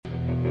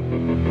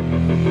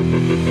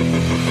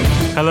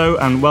Hello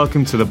and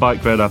welcome to the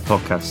BikeRadar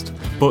podcast,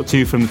 brought to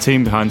you from the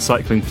team behind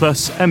Cycling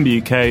Plus,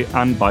 MBUK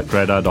and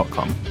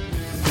BikeRadar.com.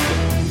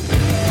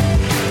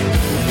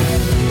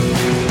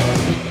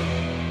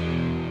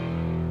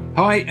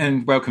 Hi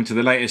and welcome to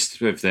the latest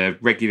of the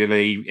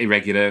regularly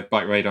irregular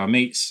BikeRadar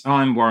meets.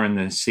 I'm Warren,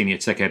 the Senior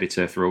Tech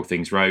Editor for all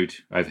things road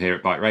over here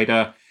at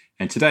BikeRadar.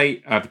 And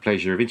today I have the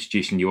pleasure of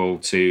introducing you all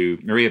to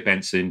Maria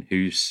Benson,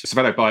 who's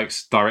Cervélo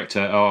Bike's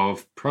Director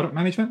of Product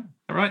Management. Is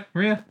that right,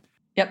 Maria?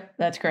 Yep,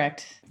 that's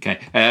correct. Okay.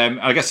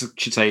 I guess I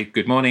should say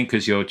good morning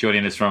because you're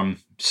joining us from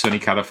sunny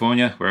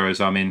California,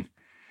 whereas I'm in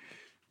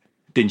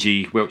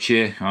dingy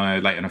Wiltshire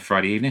late on a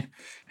Friday evening.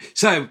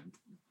 So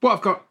what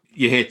I've got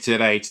you here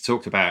today to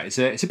talk about it's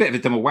a bit of a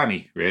double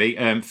whammy,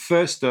 really.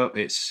 First up,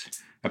 it's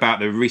about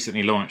the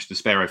recently launched the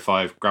Cervélo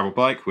 5 gravel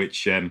bike,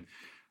 which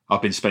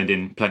I've been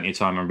spending plenty of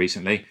time on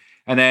recently.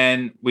 And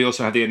then we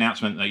also had the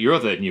announcement that your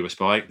other newest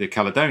bike, the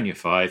Caledonia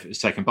 5, has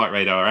taken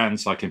BikeRadar and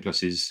Cycling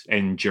Plus's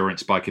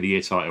Endurance Bike of the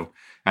Year title.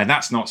 And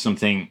that's not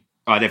something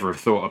I'd ever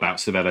have thought about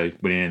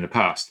Cervélo winning in the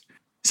past.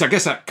 So I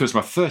guess that comes to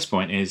my first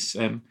point is,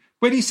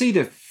 where do you see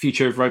the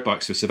future of road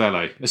bikes for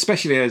Cervélo,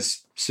 especially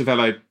as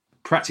Cervélo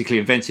practically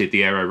invented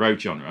the aero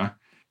road genre?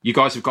 You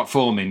guys have got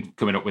form in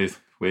coming up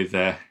with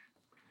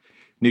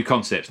new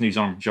concepts, new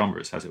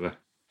genres, as it were.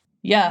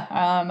 Yeah,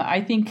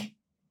 I think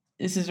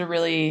this is a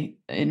really,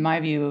 in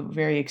my view, a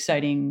very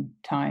exciting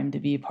time to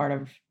be part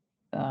of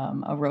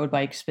a road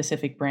bike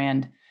specific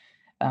brand.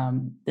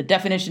 The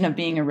definition of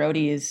being a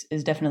roadie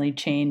is definitely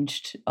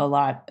changed a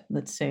lot,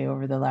 let's say,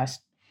 over the last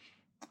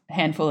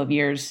handful of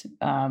years.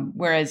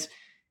 Whereas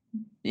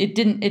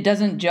it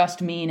doesn't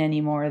just mean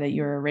anymore that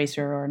you're a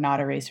racer or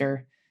not a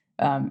racer.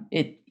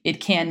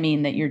 It can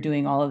mean that you're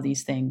doing all of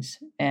these things.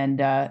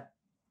 And a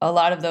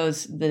lot of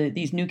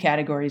these new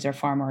categories are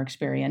far more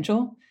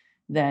experiential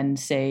than,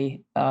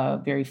 say, a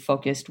very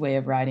focused way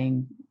of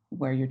riding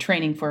where you're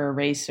training for a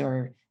race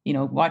or,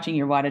 watching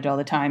your wattage all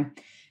the time.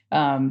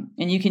 And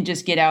you can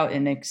just get out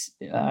and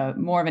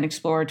more of an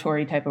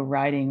exploratory type of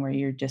riding where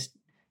you're just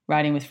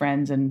riding with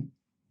friends and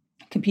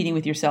competing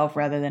with yourself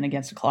rather than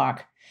against a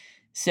clock.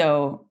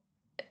 So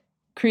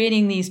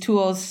creating these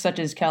tools such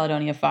as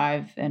Caledonia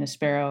 5 and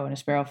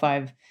Cervélo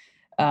 5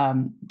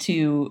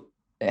 to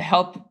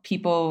help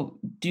people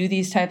do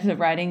these types of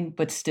riding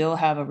but still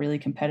have a really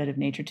competitive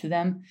nature to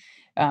them.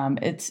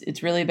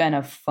 It's really been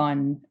a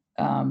fun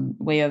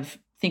way of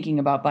thinking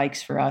about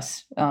bikes for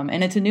us.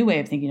 And it's a new way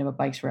of thinking about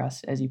bikes for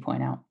us, as you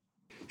point out.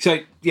 So,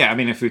 yeah, I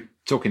mean, if we're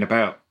talking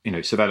about,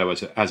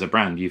 Cervélo as a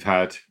brand, you've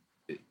had,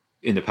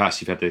 in the past,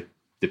 you've had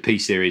the P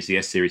series, the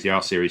S series, the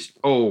R series,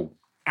 all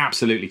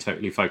absolutely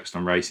totally focused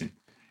on racing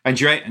and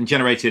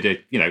generated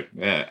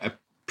a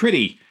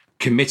pretty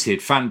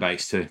committed fan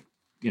base to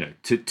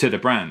the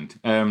brand.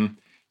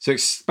 So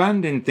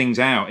expanding things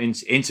out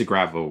into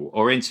gravel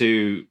or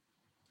into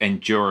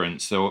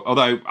endurance,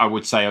 although I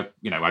would say,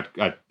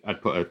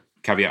 I'd put a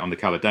caveat on the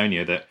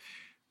Caledonia that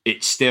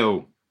it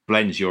still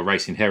blends your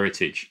racing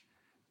heritage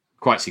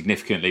quite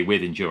significantly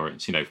with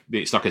endurance.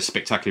 It's like a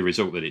spectacular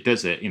result that it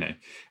does it,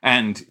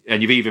 and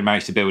you've even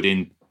managed to build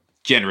in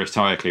generous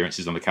tyre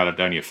clearances on the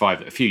Caledonia 5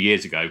 that a few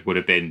years ago would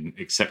have been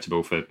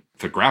acceptable for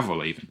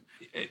gravel even.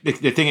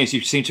 The thing is,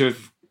 you seem to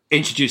have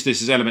introduced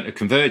this as element of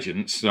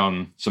convergence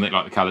on something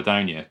like the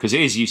Caledonia, because it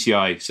is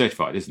UCI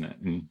certified, isn't it?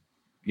 And,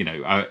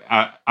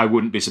 I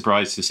wouldn't be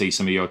surprised to see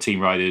some of your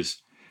team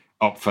riders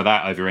opt for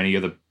that over any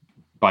other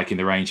bike in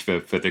the range for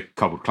the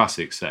cobbled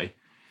classics, say.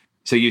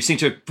 So you seem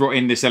to have brought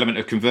in this element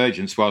of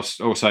convergence whilst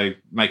also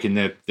making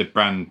the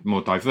brand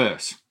more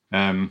diverse.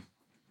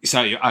 So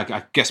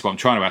I guess what I'm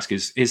trying to ask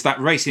is that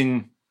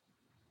racing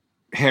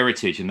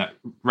heritage and that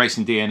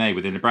racing DNA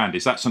within the brand,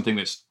 is that something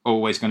that's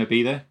always going to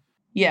be there?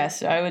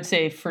 Yes, I would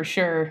say for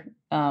sure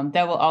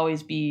that will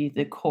always be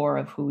the core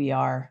of who we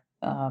are.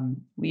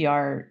 We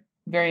are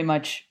very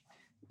much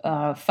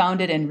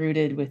founded and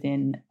rooted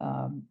within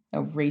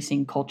a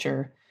racing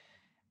culture.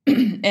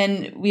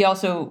 And we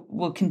also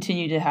will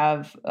continue to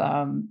have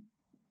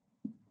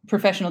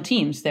professional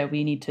teams that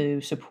we need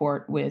to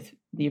support with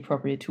the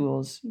appropriate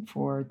tools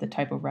for the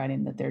type of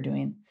riding that they're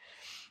doing.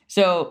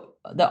 So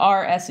the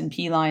R, S, and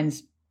P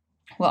lines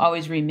will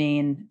always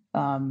remain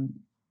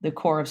the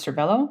core of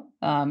Cervélo.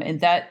 And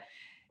that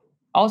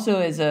also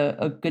is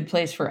a good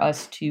place for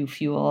us to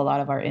fuel a lot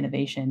of our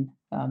innovation.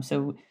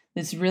 So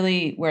this is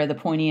really where the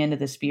pointy end of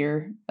the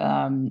spear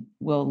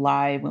will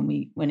lie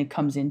when it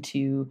comes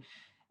into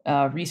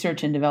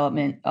research and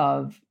development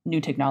of new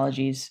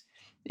technologies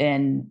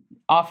and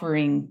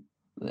offering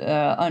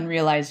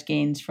unrealized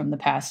gains from the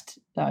past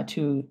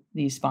to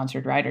these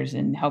sponsored riders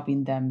and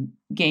helping them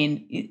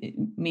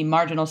gain,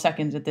 marginal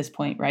seconds at this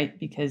point, right?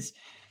 Because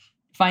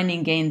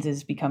finding gains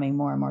is becoming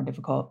more and more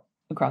difficult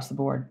across the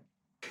board.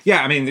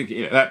 Yeah, I mean,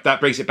 that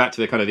brings it back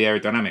to the kind of the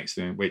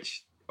aerodynamics,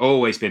 which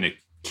always been a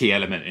key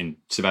element in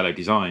Cervélo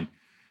design.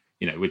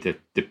 With the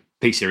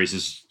P series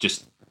is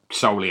just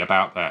solely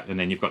about that, and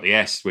then you've got the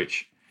S,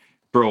 which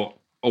brought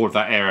all of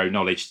that aero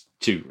knowledge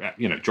to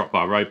drop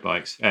bar road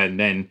bikes,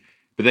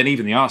 but then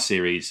even the R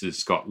series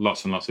has got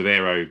lots and lots of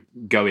aero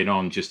going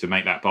on just to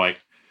make that bike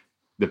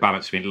the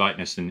balance between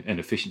lightness and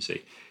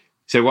efficiency.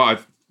 So what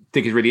I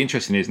think is really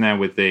interesting is now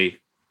with the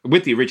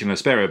original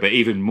Aspero, but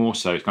even more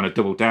so, it's kind of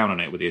doubled down on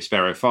it with the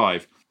Aspero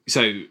 5.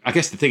 So I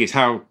guess the thing is,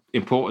 how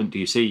important do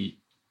you see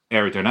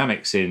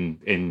aerodynamics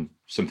in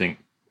something,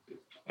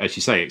 as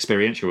you say,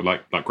 experiential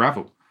like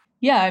gravel?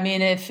 Yeah, I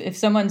mean, if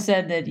someone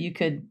said that you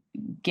could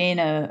gain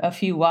a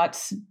few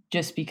watts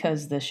just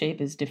because the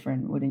shape is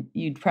different,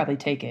 you'd probably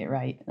take it,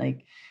 right?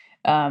 Like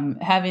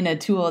having a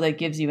tool that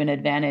gives you an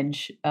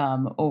advantage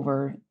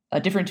over a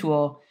different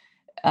tool,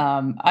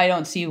 I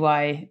don't see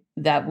why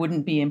that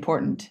wouldn't be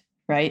important,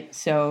 right?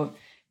 So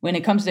when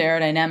it comes to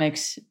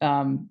aerodynamics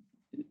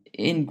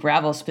in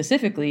gravel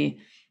specifically,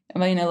 I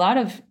mean, a lot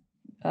of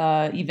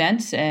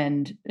events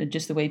and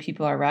just the way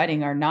people are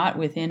riding are not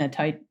within a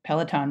tight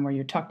peloton where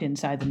you're tucked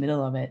inside the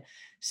middle of it.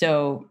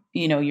 So,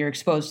 you're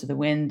exposed to the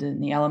wind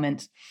and the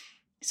elements.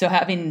 So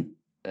having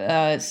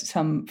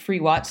some free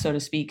watts, so to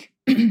speak,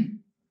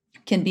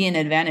 can be an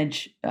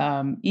advantage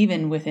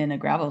even within a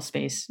gravel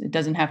space. It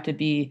doesn't have to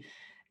be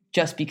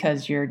just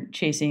because you're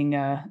chasing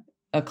a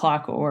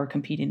clock or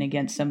competing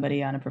against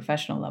somebody on a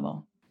professional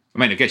level. I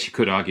mean, I guess you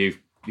could argue,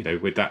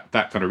 with that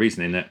kind of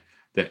reasoning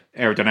that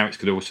aerodynamics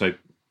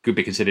could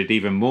be considered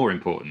even more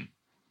important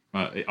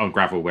on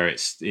gravel, where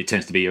it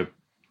tends to be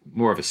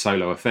more of a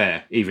solo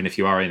affair, even if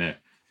you are in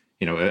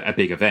a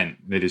big event.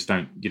 You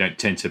don't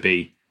tend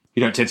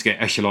to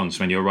get echelons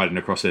when you're riding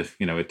across a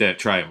dirt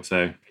trail.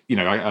 So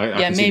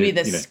maybe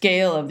the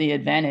scale of the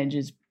advantage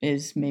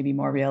is maybe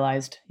more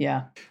realized.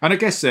 Yeah, and I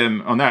guess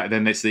on that,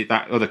 then it's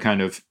that other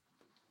kind of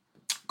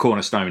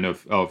cornerstone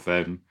of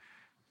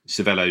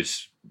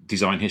Cervélo's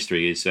design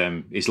history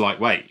is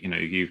lightweight.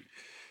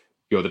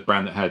 You're the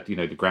brand that had the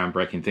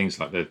groundbreaking things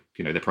like the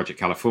Project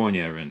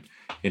California and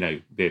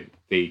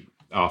the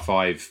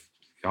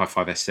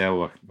R5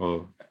 SL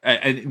or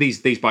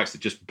these bikes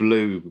that just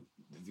blew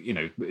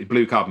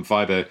carbon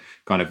fiber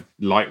kind of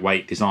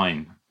lightweight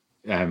design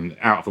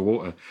out of the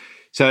water.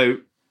 So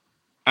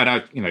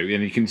and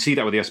you can see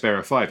that with the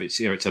Aspero 5. It's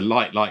it's a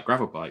light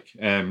gravel bike.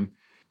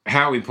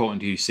 How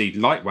important do you see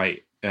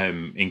lightweight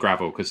in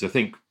gravel? Because I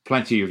think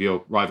plenty of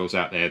your rivals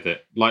out there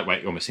that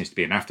lightweight almost seems to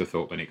be an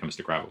afterthought when it comes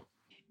to gravel.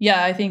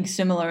 Yeah, I think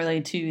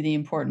similarly to the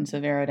importance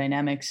of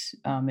aerodynamics,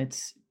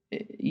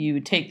 you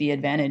would take the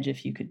advantage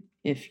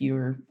if you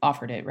were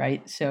offered it,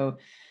 right? So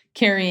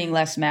carrying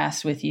less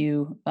mass with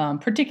you,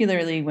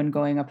 particularly when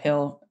going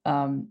uphill,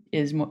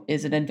 is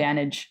an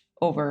advantage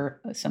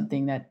over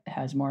something that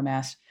has more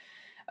mass.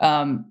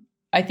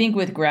 I think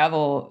with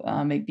gravel,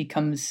 it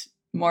becomes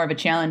more of a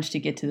challenge to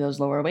get to those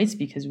lower weights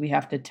because we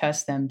have to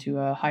test them to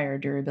a higher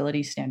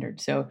durability standard.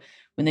 So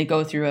when they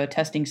go through a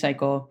testing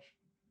cycle,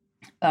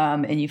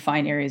 and you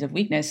find areas of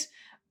weakness,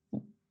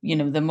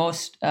 the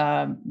most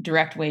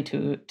direct way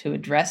to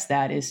address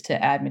that is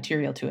to add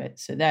material to it.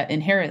 So that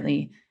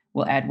inherently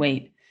will add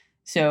weight.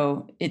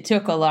 So it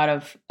took a lot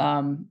of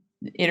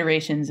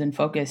iterations and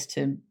focus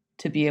to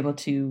be able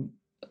to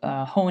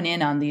hone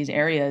in on these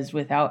areas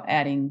without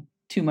adding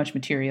too much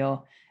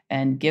material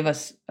and give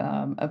us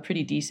a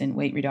pretty decent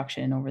weight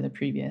reduction over the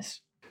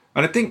previous.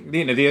 And I think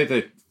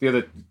the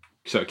other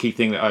sort of key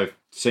thing that I've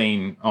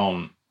seen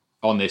on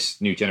this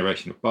new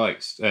generation of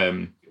bikes,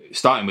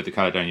 starting with the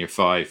Caledonia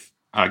 5,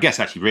 I guess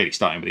actually really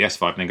starting with the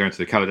S5 and then going to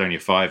the Caledonia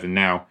 5 and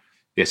now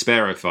the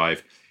Aspero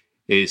 5,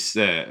 is,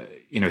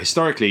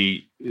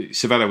 historically,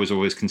 Cervélo was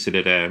always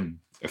considered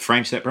a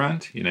frame set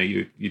brand.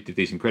 You did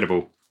these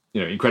incredible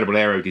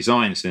aero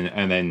designs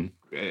and then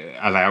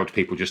allowed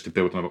people just to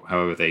build them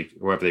however they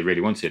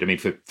really wanted. I mean,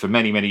 for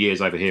many, many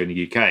years over here in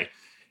the UK,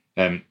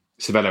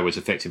 Cervélo was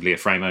effectively a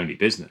frame-only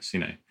business,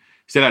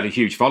 Still had a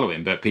huge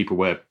following, but people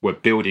were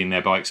building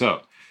their bikes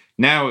up.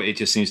 Now it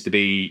just seems to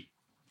be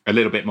a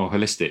little bit more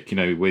holistic.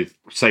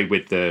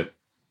 With the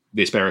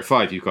Aspero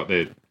 5, you've got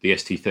the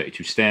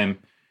ST32 stem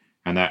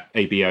and that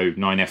ABO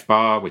 9F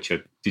bar, which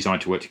are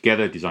designed to work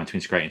together, designed to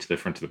integrate into the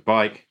front of the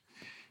bike.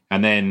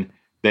 And then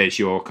there's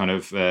your kind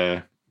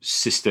of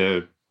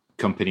sister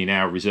company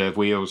now, Reserve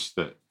Wheels,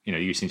 that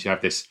you seem to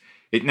have this.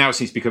 It now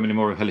seems to be becoming a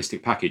more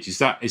holistic package. Is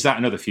that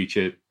another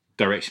future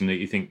direction that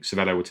you think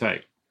Cervélo will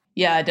take?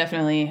 Yeah,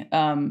 definitely.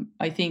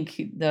 I think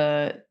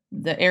the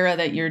era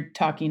that you're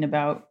talking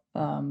about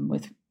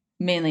with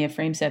mainly a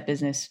frame set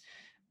business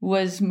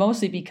was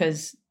mostly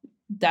because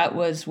that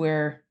was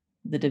where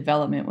the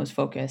development was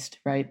focused,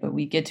 right? But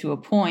we get to a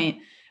point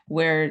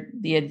where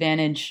the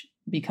advantage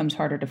becomes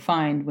harder to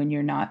find when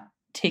you're not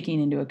taking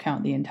into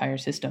account the entire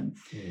system.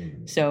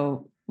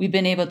 So we've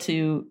been able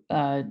to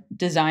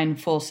design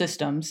full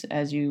systems,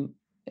 as you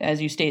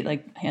state,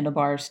 like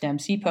handlebar, stem,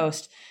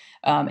 C-post,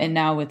 and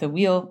now with the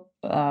wheel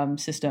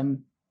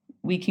system,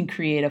 we can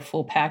create a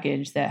full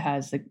package that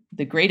has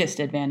the greatest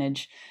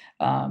advantage,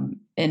 and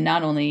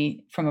not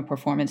only from a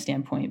performance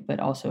standpoint, but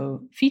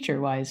also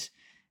feature-wise.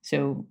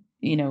 So,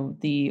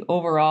 the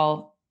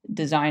overall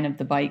design of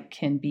the bike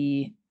can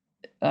be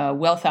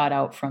well thought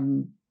out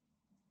from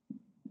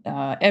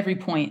every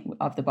point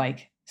of the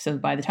bike. So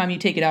by the time you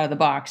take it out of the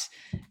box,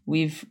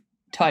 we've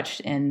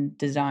touched and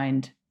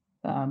designed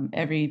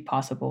every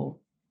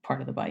possible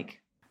part of the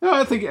bike. No,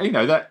 I think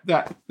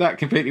that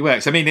completely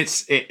works. I mean,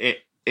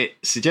 it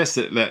suggests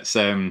that that's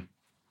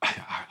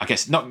I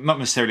guess not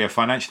necessarily a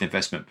financial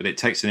investment, but it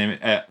takes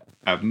a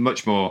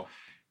much more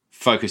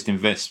focused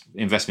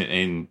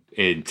investment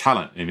in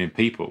talent and in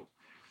people.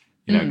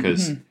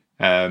 Because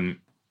I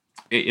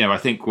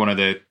think one of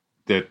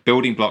the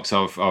building blocks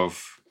of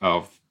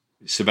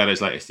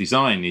Cervélo's latest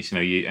design is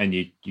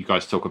you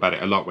guys talk about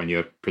it a lot when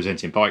you're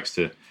presenting bikes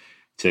to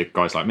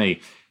guys like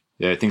me.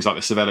 Things like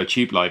the Cervélo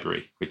tube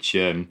library, which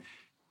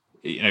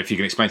if you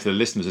can explain to the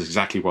listeners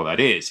exactly what that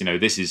is,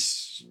 this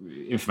is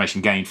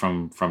information gained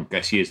from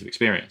years of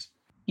experience.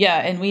 Yeah,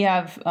 and we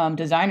have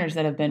designers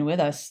that have been with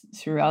us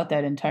throughout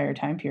that entire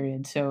time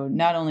period. So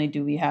not only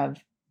do we have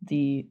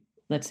the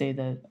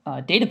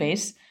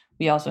database,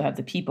 we also have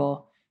the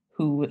people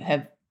who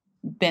have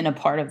been a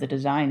part of the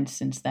design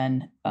since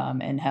then,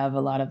 and have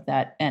a lot of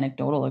that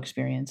anecdotal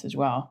experience as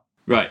well.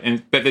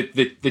 Right, but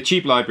the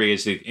tube library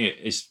is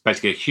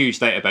basically a huge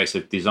database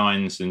of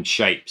designs and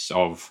shapes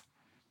of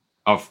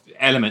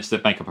elements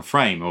that make up a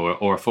frame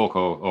or a fork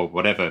or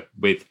whatever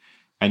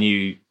and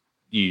you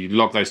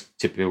log those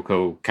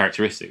typical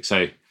characteristics.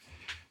 So,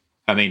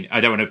 I mean,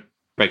 I don't want to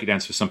break it down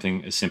to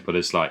something as simple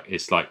as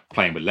it's like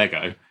playing with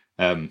Lego,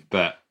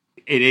 but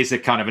it is a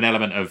kind of an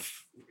element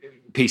of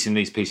piecing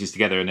these pieces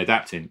together and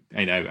adapting.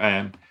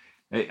 I'm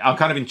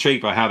kind of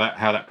intrigued by how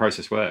that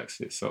process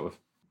works. It's sort of.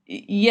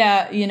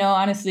 Yeah,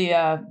 honestly,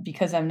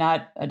 because I'm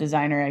not a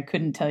designer, I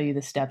couldn't tell you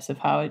the steps of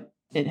how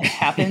it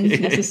happens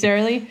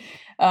necessarily.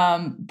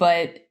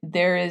 But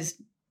there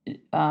is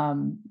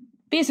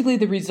basically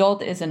the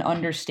result is an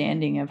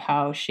understanding of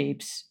how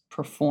shapes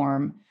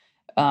perform,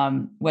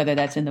 whether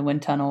that's in the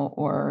wind tunnel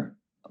or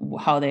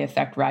how they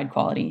affect ride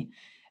quality.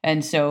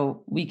 And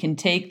so we can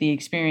take the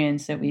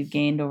experience that we've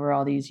gained over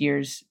all these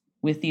years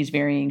with these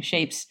varying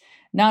shapes,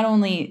 not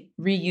only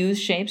reuse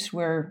shapes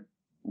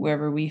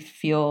wherever we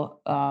feel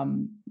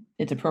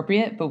it's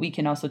appropriate, but we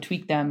can also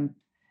tweak them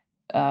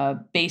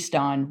based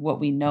on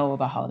what we know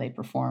about how they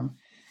perform.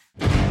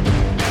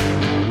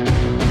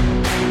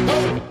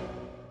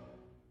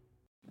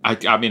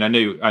 I mean, I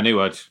knew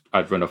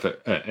I'd run off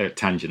at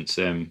tangents.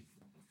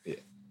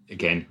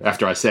 Again,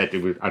 after I said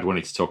I'd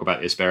wanted to talk about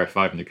the Aspero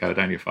 5 and the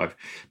Caledonia 5,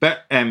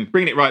 but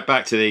bringing it right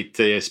back to the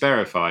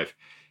Aspero 5,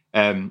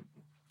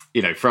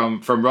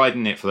 from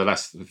riding it for the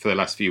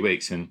last few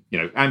weeks, and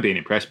being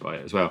impressed by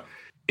it as well.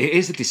 It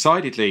is a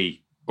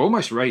decidedly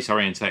almost race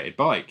orientated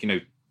bike.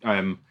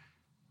 I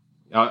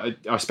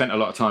spent a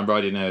lot of time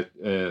riding an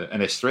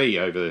S3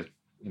 over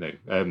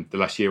the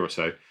last year or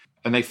so,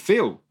 and they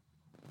feel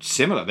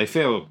similar. They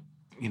feel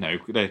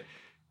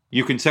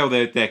you can tell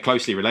they're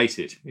closely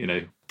related.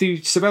 Do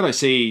Cervélo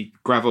see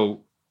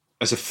gravel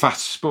as a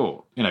fast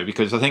sport?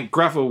 Because I think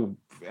gravel,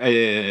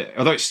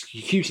 although it's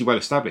hugely well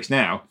established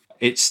now,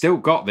 it's still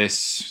got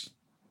this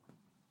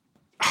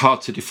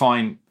hard to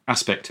define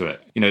aspect to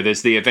it.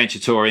 There's the adventure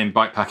touring,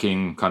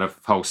 bikepacking kind of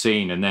whole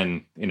scene, and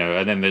then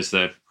there's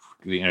the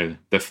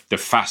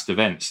fast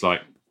events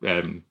like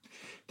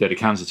Dirty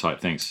Kansas type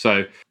things.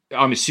 So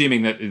I'm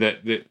assuming that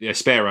the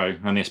Aspero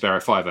and the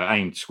Aspero 5 are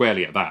aimed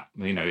squarely at that.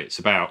 It's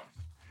about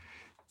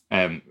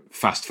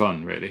fast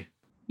fun, really.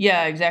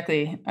 Yeah,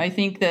 exactly. I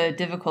think the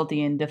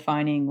difficulty in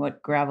defining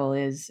what gravel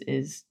is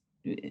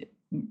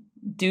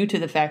due to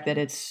the fact that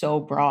it's so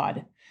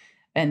broad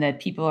and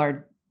that people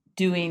are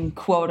doing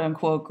quote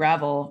unquote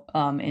gravel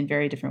in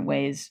very different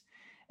ways.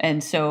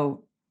 And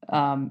so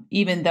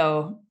even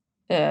though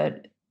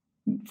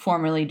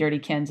formerly Dirty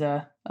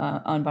Kansas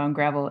Unbound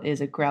Gravel is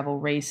a gravel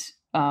race,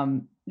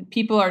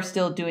 people are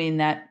still doing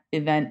that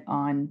event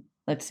on,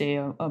 let's say,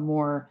 a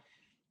more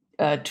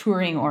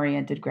touring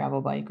oriented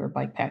gravel bike or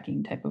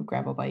bikepacking type of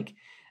gravel bike,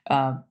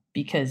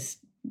 because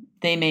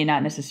they may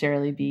not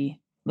necessarily be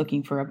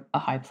looking for a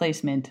high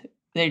placement.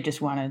 They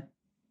just want to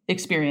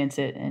experience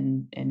it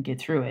and get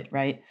through it,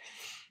 right?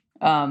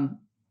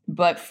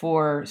 But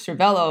for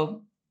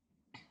Cervélo,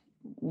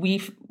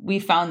 we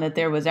found that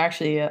there was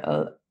actually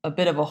a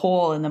bit of a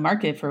hole in the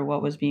market for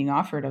what was being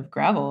offered of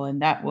gravel,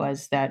 and that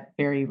was that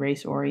very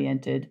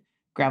race-oriented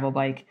gravel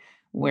bike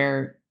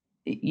where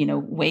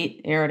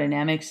weight,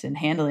 aerodynamics, and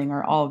handling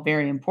are all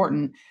very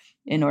important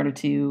in order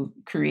to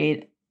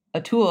create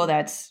a tool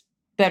that's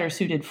better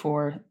suited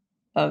for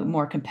a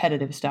more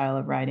competitive style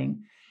of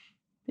riding.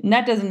 And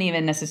that doesn't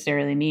even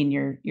necessarily mean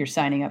you're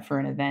signing up for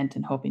an event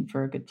and hoping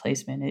for a good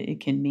placement. It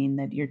can mean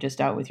that you're just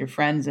out with your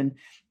friends and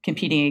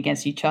competing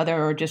against each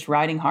other, or just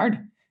riding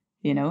hard.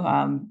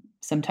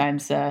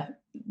 Sometimes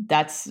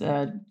that's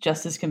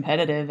just as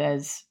competitive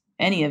as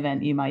any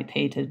event you might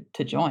pay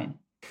to join.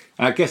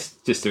 I guess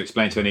just to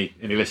explain to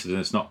any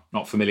listeners that's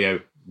not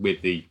familiar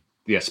with the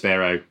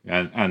Aspero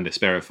and the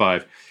Aspero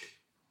 5,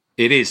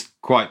 it is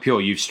quite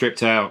pure. You've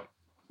stripped out,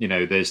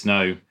 there's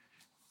no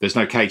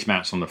cage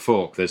mounts on the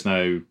fork. There's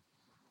no,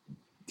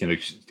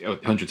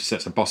 hundreds of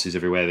sets of bosses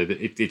everywhere.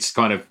 It's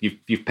kind of,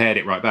 you've pared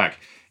it right back.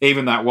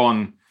 Even that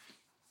one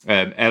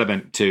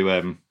element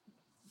to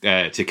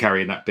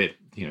carry in that bit,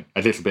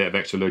 a little bit of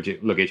extra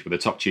luggage with a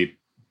top tube,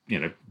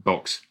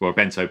 box or a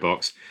bento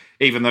box.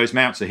 Even those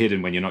mounts are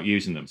hidden when you're not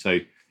using them. So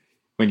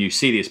when you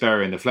see the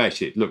Aspero in the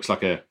flesh, it looks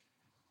like a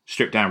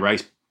stripped down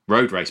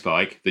road race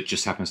bike that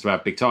just happens to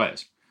have big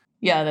tires.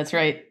 Yeah, that's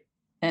right.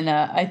 And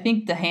I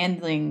think the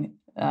handling.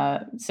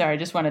 Sorry, I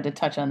just wanted to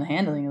touch on the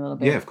handling a little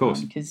bit. Yeah, of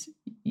course. Because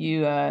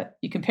you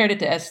compared it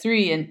to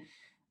S3, and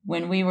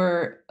when we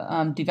were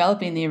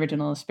developing the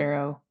original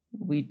Aspero,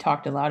 we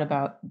talked a lot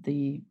about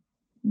the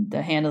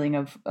handling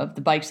of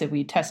the bikes that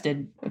we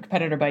tested,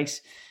 competitor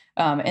bikes,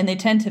 and they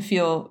tend to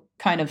feel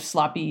kind of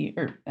sloppy,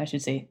 or I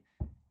should say,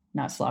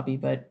 not sloppy,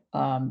 but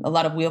a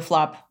lot of wheel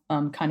flop,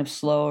 kind of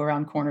slow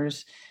around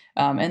corners,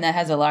 and that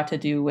has a lot to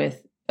do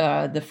with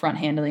the front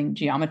handling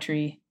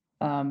geometry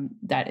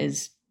that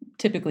is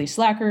typically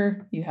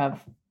slacker. You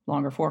have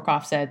longer fork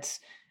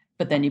offsets,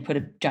 but then you put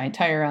a giant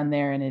tire on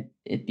there and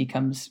it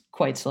becomes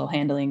quite slow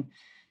handling.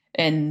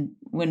 And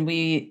when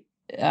we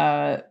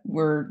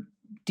were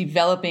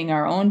developing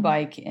our own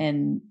bike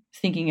and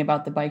thinking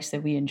about the bikes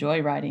that we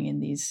enjoy riding in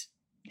these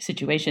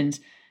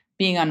situations,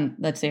 being on,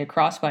 let's say, a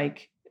cross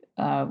bike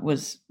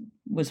was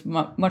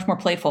much more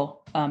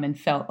playful and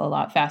felt a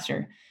lot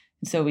faster.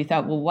 And so we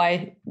thought, well,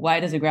 why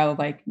does a gravel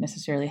bike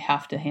necessarily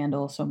have to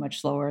handle so much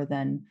slower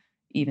than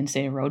even,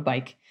 say, a road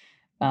bike?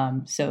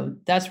 So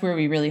that's where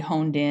we really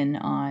honed in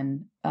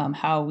on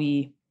how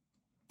we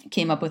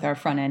came up with our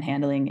front end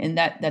handling. And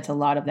that's a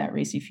lot of that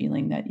racy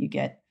feeling that you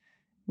get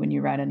when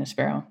you ride an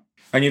Aspero.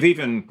 And you've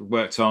even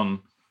worked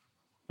on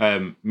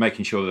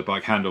making sure the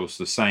bike handles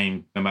the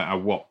same no matter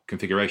what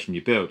configuration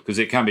you build, because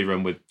it can be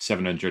run with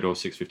 700 or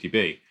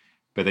 650B,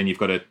 but then you've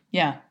got a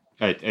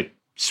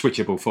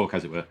switchable fork,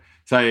 as it were.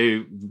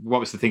 So what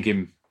was the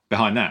thinking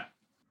behind that?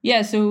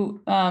 Yeah,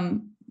 so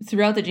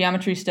throughout the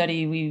geometry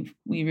study, we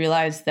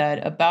realized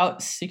that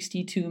about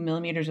 62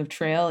 millimeters of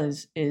trail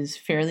is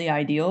fairly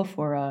ideal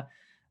for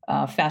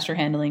a faster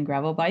handling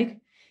gravel bike.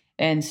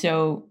 And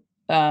so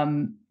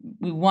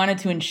we wanted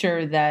to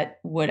ensure that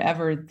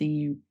whatever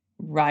the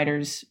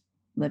rider's,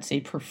 let's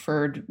say,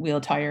 preferred wheel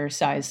tire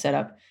size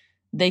setup,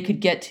 they could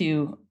get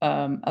to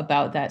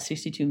about that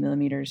 62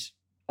 millimeters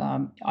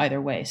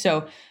either way.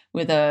 So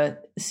with a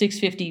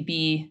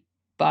 650B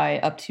by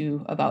up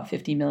to about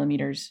 50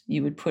 millimeters,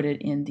 you would put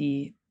it in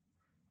the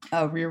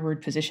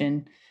rearward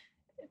position,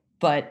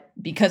 but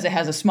because it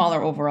has a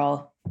smaller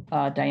overall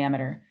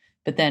diameter.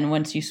 But then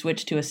once you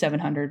switch to a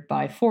 700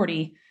 by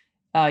 40,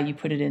 you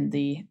put it in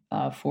the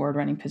forward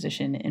running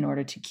position in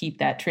order to keep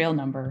that trail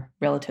number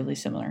relatively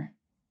similar.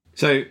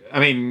 So, I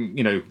mean,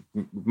 you know,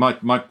 my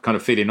kind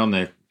of feeling on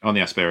the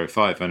Aspero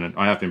 5, and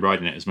I have been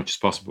riding it as much as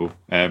possible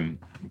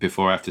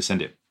before I have to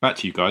send it back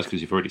to you guys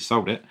because you've already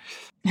sold it.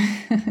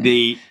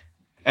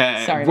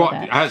 Sorry about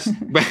that.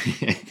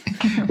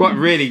 What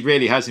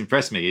really has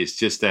impressed me is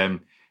just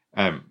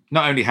not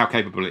only how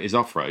capable it is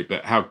off road,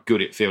 but how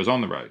good it feels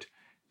on the road.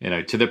 You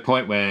know, to the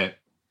point where,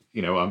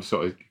 you know, I'm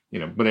sort of, you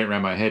know, running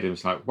around my head and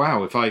it's like,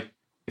 wow, if I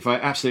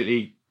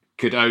absolutely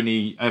could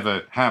only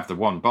ever have the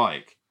one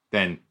bike,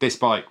 then this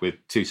bike with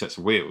two sets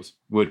of wheels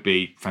would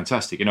be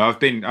fantastic. You know,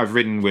 I've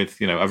ridden with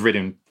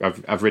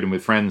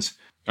friends,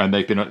 and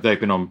they've been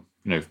on,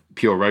 you know,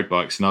 pure road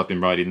bikes, and I've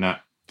been riding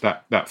that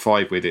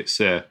 5 with its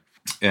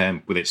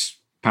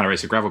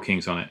Panaracer Gravel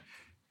Kings on it,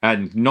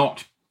 and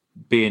not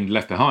being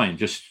left behind,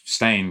 just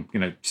staying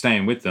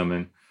with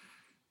them,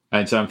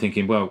 and so I'm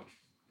thinking, well,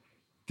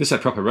 if this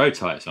had proper road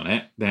tires on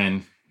it,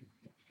 then,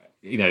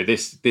 you know,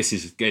 this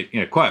is, you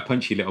know, quite a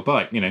punchy little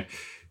bike. You know,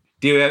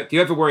 do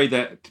you ever worry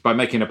that by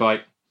making a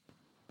bike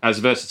as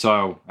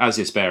versatile as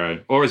the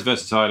Aspero or as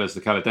versatile as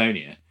the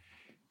Caledonia,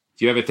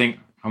 do you ever think,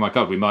 oh my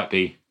God, we might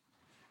be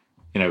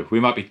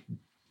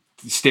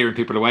steering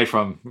people away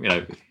from, you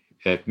know,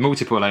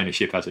 multiple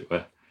ownership, as it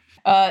were?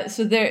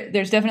 So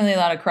there's definitely a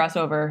lot of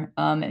crossover,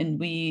 and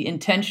we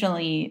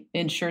intentionally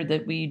ensured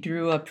that we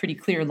drew a pretty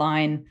clear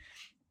line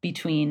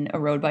between a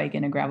road bike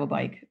and a gravel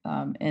bike,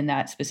 and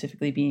that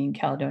specifically being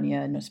Caledonia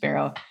and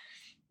Aspero.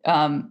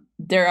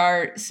 There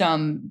are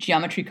some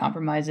geometry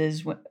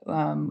compromises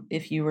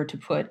if you were to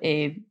put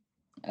a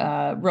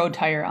road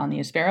tire on the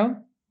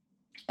Aspero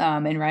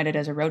and ride it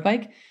as a road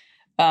bike.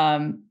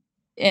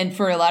 And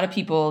for a lot of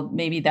people,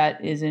 maybe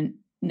that isn't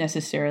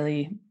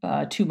necessarily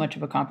too much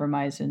of a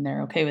compromise and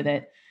they're okay with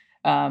it.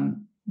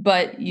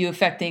 But you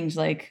affect things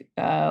like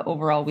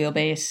overall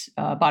wheelbase,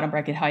 bottom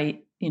bracket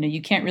height. You know,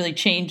 you can't really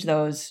change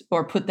those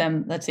or put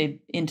them, let's say,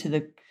 into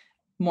the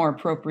more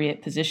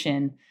appropriate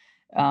position,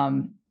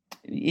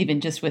 even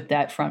just with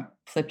that front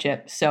flip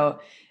chip. So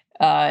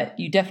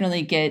you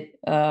definitely get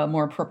a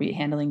more appropriate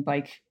handling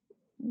bike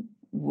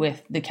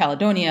with the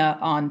Caledonia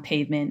on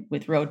pavement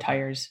with road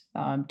tires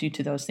due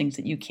to those things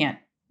that you can't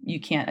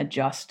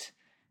adjust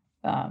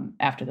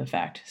after the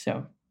fact.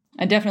 So,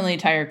 and definitely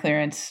tire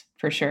clearance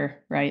for sure,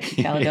 right?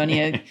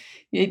 Caledonia,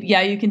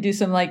 you can do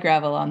some light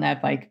gravel on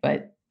that bike,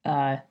 but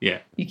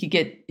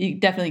you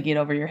definitely get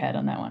over your head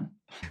on that one.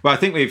 Well, I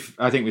think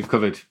we've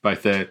covered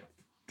both the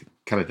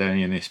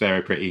Caledonia and the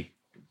Aspero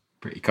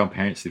pretty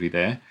comprehensively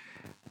there.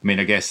 I mean,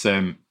 I guess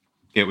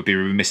it would be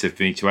remiss of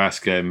me to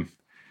ask. You're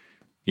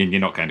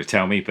not going to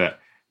tell me, but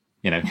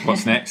you know,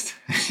 what's next?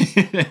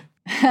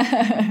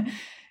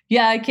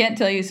 Yeah, I can't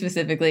tell you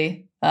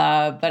specifically,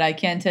 but I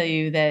can tell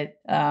you that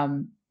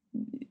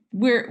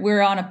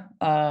we're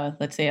on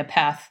let's say a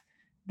path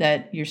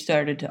that you're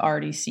started to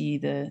already see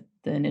the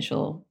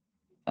initial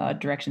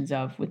directions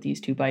of with these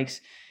two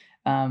bikes.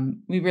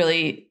 We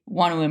really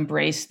want to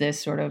embrace this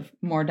sort of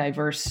more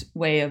diverse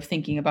way of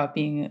thinking about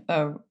being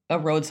a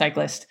road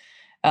cyclist,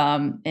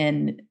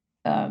 and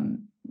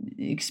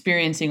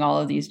experiencing all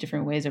of these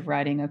different ways of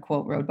riding a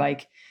quote road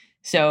bike.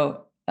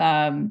 So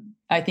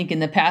I think in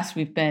the past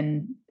we've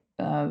been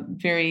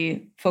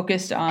very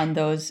focused on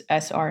those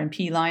SR and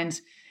P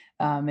lines,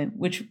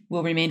 which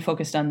will remain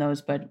focused on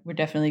those, but we're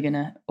definitely going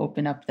to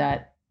open up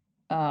that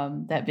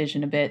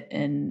vision a bit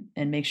and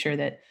make sure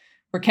that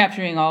we're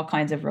capturing all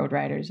kinds of road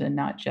riders and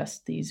not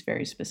just these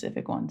very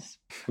specific ones.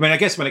 I mean, I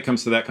guess when it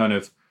comes to that kind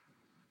of,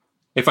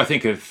 if I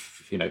think of,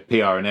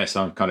 PR and S,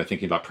 I'm kind of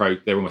thinking like pro,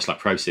 they're almost like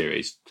pro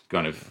series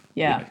kind of.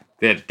 Yeah.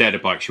 They're the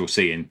bikes you'll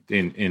see in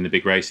the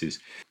big races.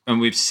 And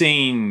we've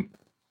seen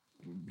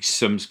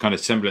some kind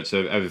of semblance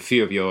of a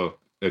few of your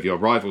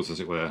rivals, as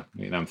it were.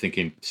 I'm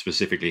thinking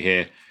specifically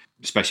here,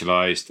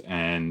 Specialized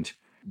and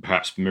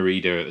perhaps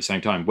Merida at the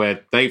same time,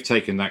 where they've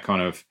taken that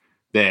kind of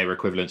their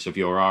equivalents of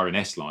your R and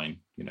S line,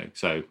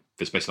 so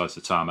for Specialized,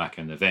 the Tarmac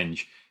and the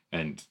Venge,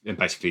 and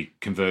basically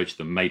converged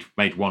them,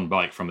 made one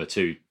bike from the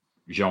two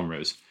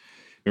genres.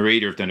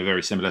 Merida have done a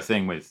very similar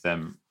thing with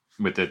the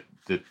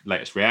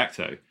latest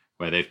Reacto,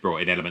 where they've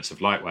brought in elements of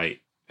lightweight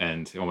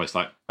and almost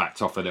like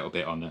backed off a little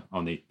bit on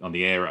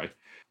the aero,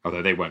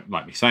 although they won't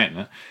like me saying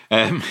that.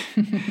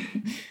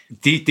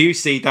 Do you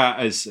see that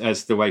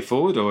as the way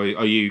forward, or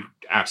are you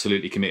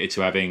absolutely committed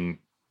to having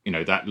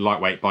that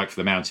lightweight bike for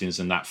the mountains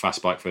and that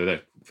fast bike for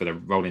the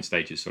rolling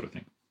stages sort of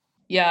thing?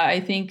 Yeah, I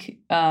think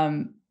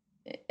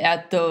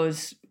at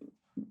those,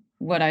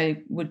 what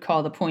I would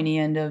call the pointy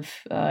end of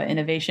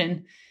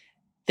innovation,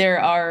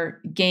 there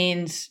are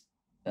gains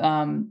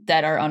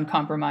that are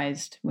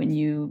uncompromised when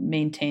you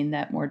maintain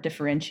that more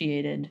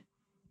differentiated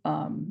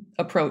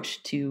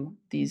approach to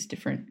these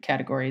different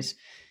categories.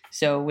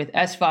 So with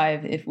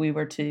S5, if we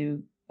were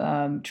to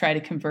try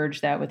to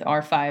converge that with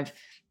R5,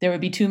 there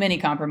would be too many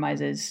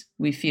compromises,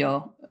 we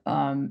feel,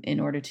 in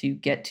order to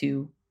get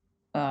to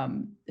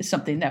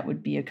something that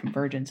would be a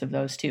convergence of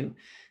those two.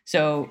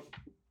 So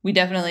we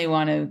definitely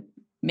want to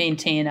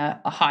maintain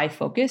a high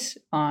focus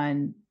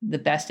on the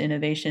best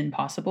innovation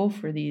possible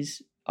for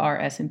these R,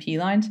 S, and P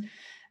lines.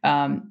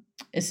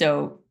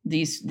 So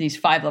these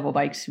 5-level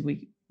bikes,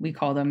 we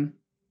call them,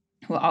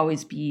 will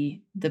always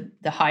be the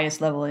highest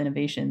level of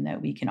innovation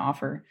that we can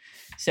offer.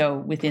 So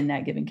within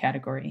that given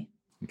category.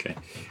 Okay.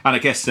 And I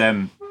guess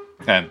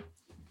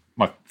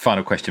my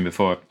final question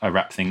before I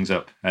wrap things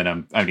up, and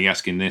I'm only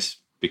asking this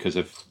because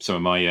of some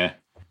of my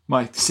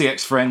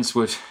CX friends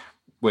would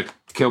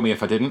kill me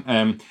if I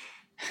didn't.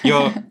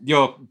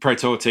 Your Pro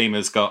Tour team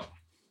has got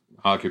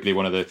arguably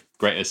one of the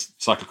greatest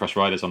cyclocross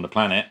riders on the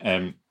planet.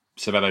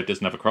 Cervélo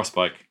doesn't have a cross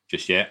bike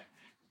just yet.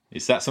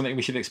 Is that something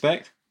we should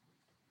expect?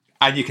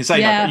 And you can say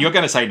no. You're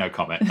going to say no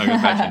comment. I'm going to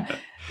imagine, but.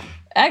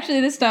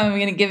 Actually, this time I'm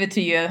going to give it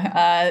to you.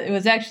 It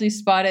was actually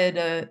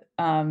spotted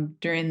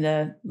during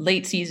the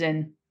late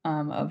season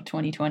of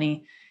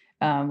 2020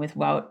 with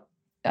Wout.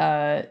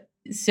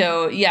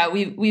 So yeah,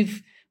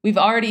 we've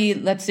already,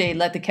 let's say,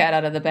 let the cat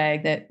out of the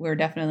bag that we're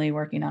definitely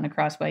working on a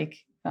cross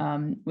bike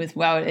with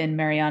Wout and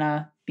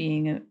Mariana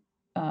being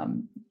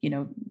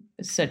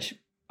such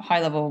high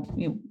level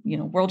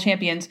world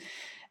champions.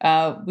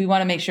 We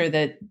want to make sure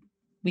that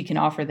we can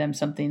offer them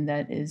something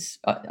that is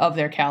of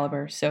their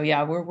caliber. So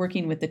yeah, we're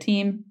working with the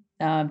team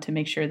to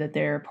make sure that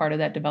they're part of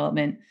that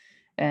development,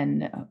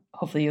 and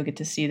hopefully you'll get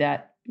to see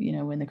that,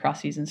 when the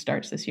cross season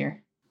starts this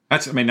year. I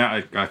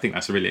think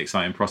that's a really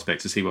exciting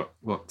prospect to see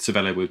what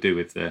Cervélo will do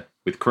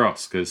with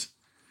cross, because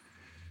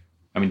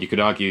you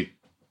could argue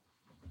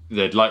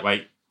the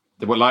lightweight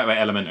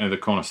element of the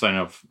cornerstone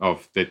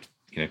of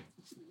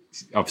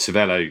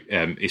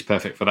Cervélo is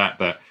perfect for that,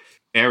 but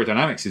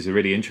aerodynamics is a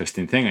really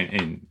interesting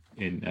thing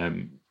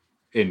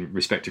in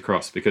respect to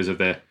cross because of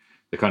the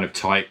kind of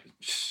tight,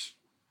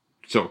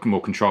 sort of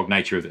more controlled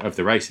nature of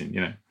the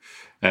racing.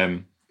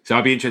 So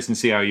I'd be interested to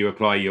see how you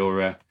apply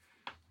your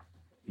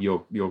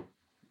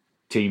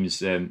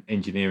team's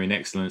engineering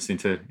excellence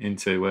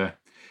into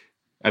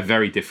a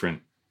very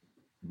different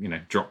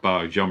drop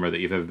bar genre that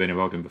you've ever been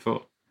involved in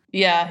before.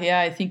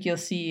 Yeah, I think you'll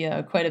see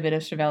quite a bit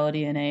of Cervélo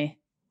DNA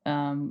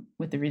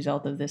with the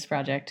result of this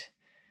project.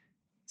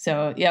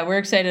 So yeah, we're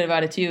excited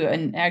about it too.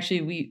 And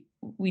actually,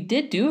 we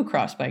did do a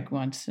cross bike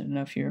once. I don't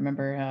know if you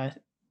remember.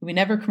 We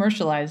never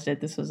commercialized it.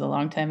 This was a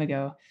long time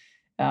ago,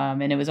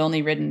 and it was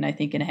only ridden, I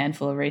think, in a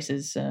handful of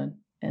races, and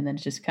then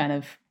it just kind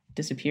of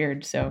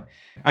disappeared. So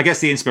I guess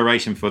the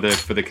inspiration for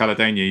the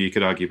Caledonia, you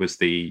could argue, was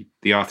the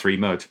R3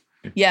 mud.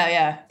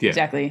 Yeah,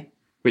 exactly.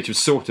 Which was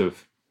sort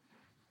of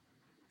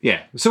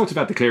had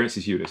the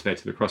clearances you would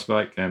expect of a cross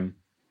bike,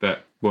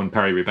 but won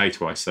Paris-Roubaix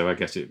twice. So I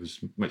guess it was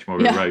much more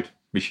of a road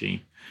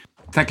machine.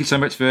 Thank you so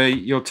much for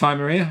your time,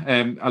 Maria.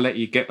 I'll let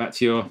you get back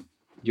to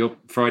your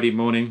Friday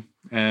morning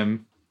out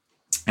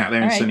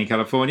there in sunny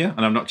California,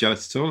 and I'm not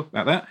jealous at all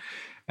about that.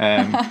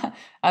 I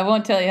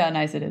won't tell you how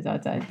nice it is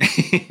outside.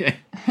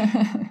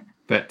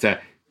 But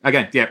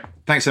again,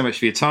 thanks so much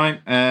for your time,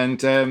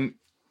 and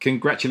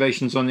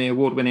congratulations on the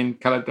award-winning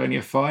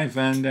Caledonia 5,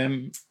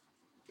 and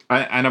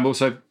I'm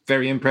also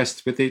very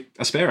impressed with the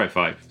Aspero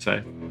 5.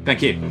 So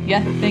thank you.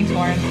 Yeah, thanks,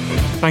 Warren.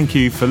 Thank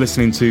you for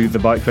listening to the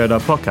BikeRadar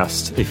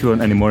podcast. If you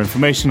want any more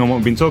information on what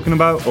we've been talking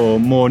about or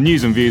more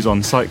news and views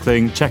on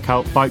cycling, check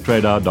out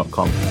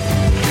BikeRadar.com.